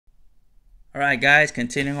Alright guys,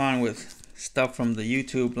 continuing on with stuff from the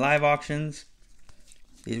YouTube live auctions.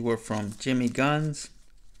 These were from Jimmy Gunz.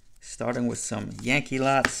 Starting with some Yankee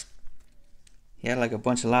lots. He had like a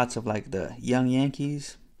bunch of lots of like the young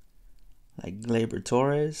Yankees. Like Gleyber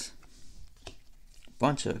Torres.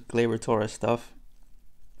 Bunch of Gleyber Torres stuff.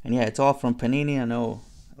 And yeah, it's all from Panini. I know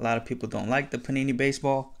a lot of people don't like the Panini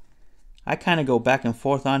baseball. I kind of go back and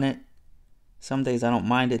forth on it. Some days I don't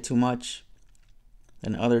mind it too much.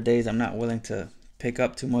 And other days I'm not willing to pick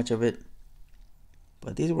up too much of it.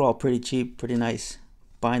 But these were all pretty cheap, pretty nice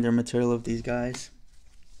binder material of these guys.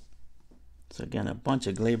 So again, a bunch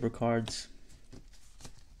of Gleyber cards.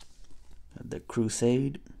 The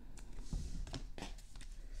Crusade.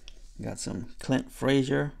 Got some Clint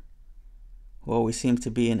Frazier, who always seems to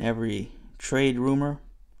be in every trade rumor.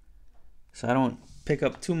 So I don't pick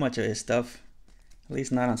up too much of his stuff. At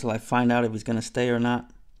least not until I find out if he's going to stay or not.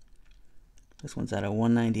 This one's at a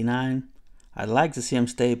 199. I'd like to see him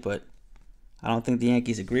stay, but I don't think the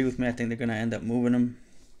Yankees agree with me. I think they're going to end up moving him.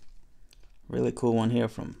 Really cool one here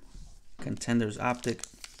from Contenders Optic.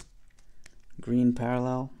 Green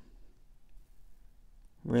parallel.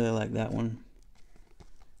 Really like that one.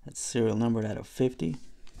 That's serial numbered at a 50.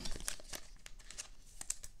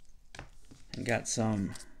 And got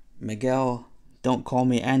some Miguel Don't Call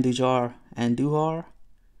Me Andujar.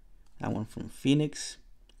 That one from Phoenix.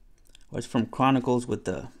 Or it's from Chronicles with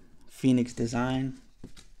the Phoenix design.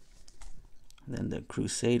 And then the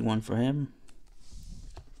Crusade one for him.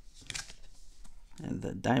 And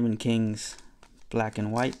the Diamond Kings black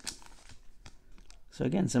and white. So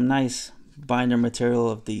again, some nice binder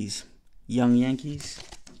material of these young Yankees.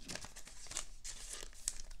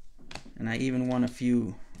 And I even won a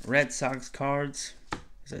few Red Sox cards.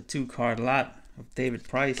 It's a 2-card lot of David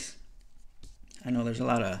Price. I know there's a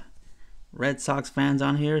lot of Red Sox fans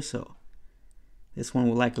on here, so this one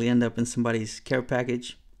will likely end up in somebody's care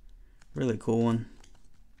package. Really cool one.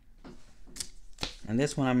 And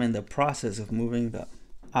this one I'm in the process of moving, the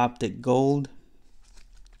Optic Gold.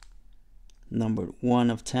 Numbered 1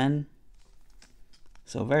 of 10.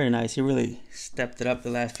 So very nice. He really stepped it up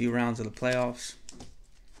the last few rounds of the playoffs.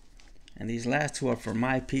 And these last two are for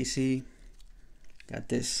my PC. Got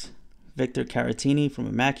this Victor Caratini from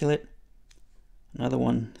Immaculate. Another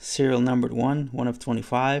one, serial numbered 1 of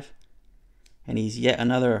 25. And he's yet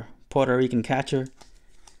another Puerto Rican catcher.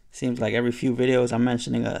 Seems like every few videos I'm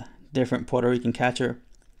mentioning a different Puerto Rican catcher.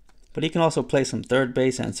 But he can also play some third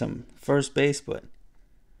base and some first base. But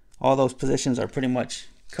all those positions are pretty much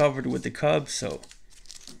covered with the Cubs. So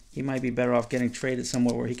he might be better off getting traded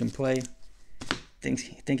somewhere where he can play.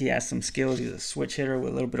 Think he has some skills. He's a switch hitter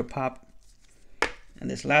with a little bit of pop.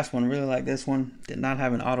 And this last one, really like this one. Did not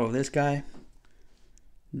have an auto of this guy.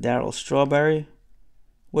 Darryl Strawberry.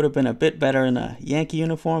 Would have been a bit better in a Yankee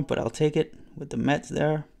uniform, but I'll take it with the Mets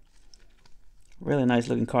there. Really nice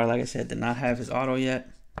looking card. Like I said, did not have his auto yet.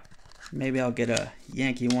 Maybe I'll get a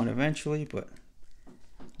Yankee one eventually, but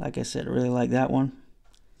like I said, really like that one.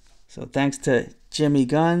 So thanks to Jimmy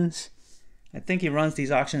Gunz. I think he runs these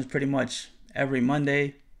auctions pretty much every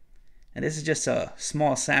Monday. And this is just a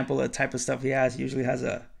small sample of the type of stuff he has. He usually has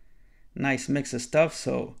a nice mix of stuff.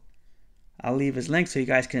 So I'll leave his link so you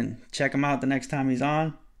guys can check him out the next time he's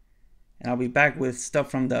on. And I'll be back with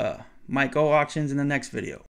stuff from the Mike O auctions in the next video.